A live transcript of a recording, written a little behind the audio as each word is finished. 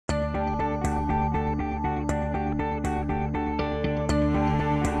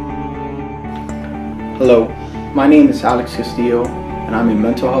Hello, my name is Alex Castillo, and I'm a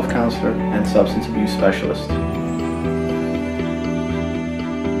mental health counselor and substance abuse specialist.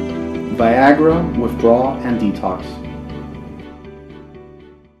 Viagra Withdrawal and Detox.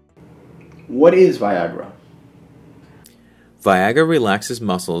 What is Viagra? Viagra relaxes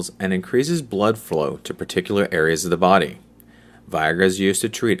muscles and increases blood flow to particular areas of the body. Viagra is used to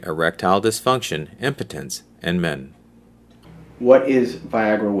treat erectile dysfunction, impotence, in men. What is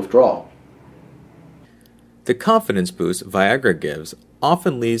Viagra Withdrawal? The confidence boost Viagra gives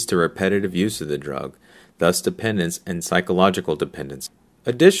often leads to repetitive use of the drug, thus dependence and psychological dependence.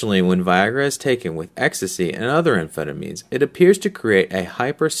 Additionally, when Viagra is taken with ecstasy and other amphetamines, it appears to create a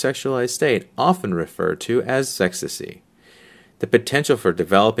hypersexualized state, often referred to as sextasy. The potential for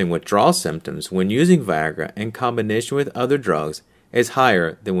developing withdrawal symptoms when using Viagra in combination with other drugs is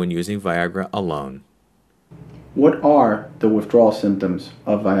higher than when using Viagra alone. What are the withdrawal symptoms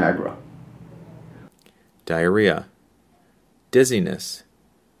of Viagra? Diarrhea, dizziness,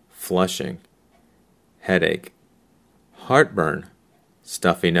 flushing, headache, heartburn,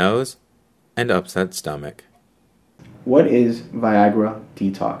 stuffy nose, and upset stomach. What is Viagra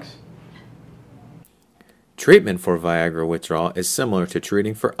Detox? Treatment for Viagra withdrawal is similar to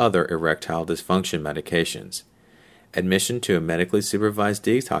treating for other erectile dysfunction medications. Admission to a medically supervised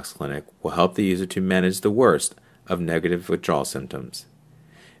detox clinic will help the user to manage the worst of negative withdrawal symptoms.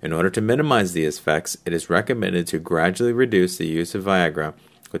 In order to minimize these effects, it is recommended to gradually reduce the use of Viagra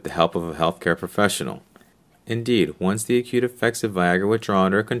with the help of a healthcare professional. Indeed, once the acute effects of Viagra withdrawal are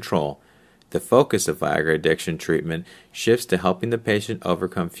under control, the focus of Viagra addiction treatment shifts to helping the patient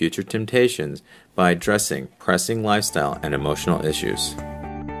overcome future temptations by addressing pressing lifestyle and emotional issues.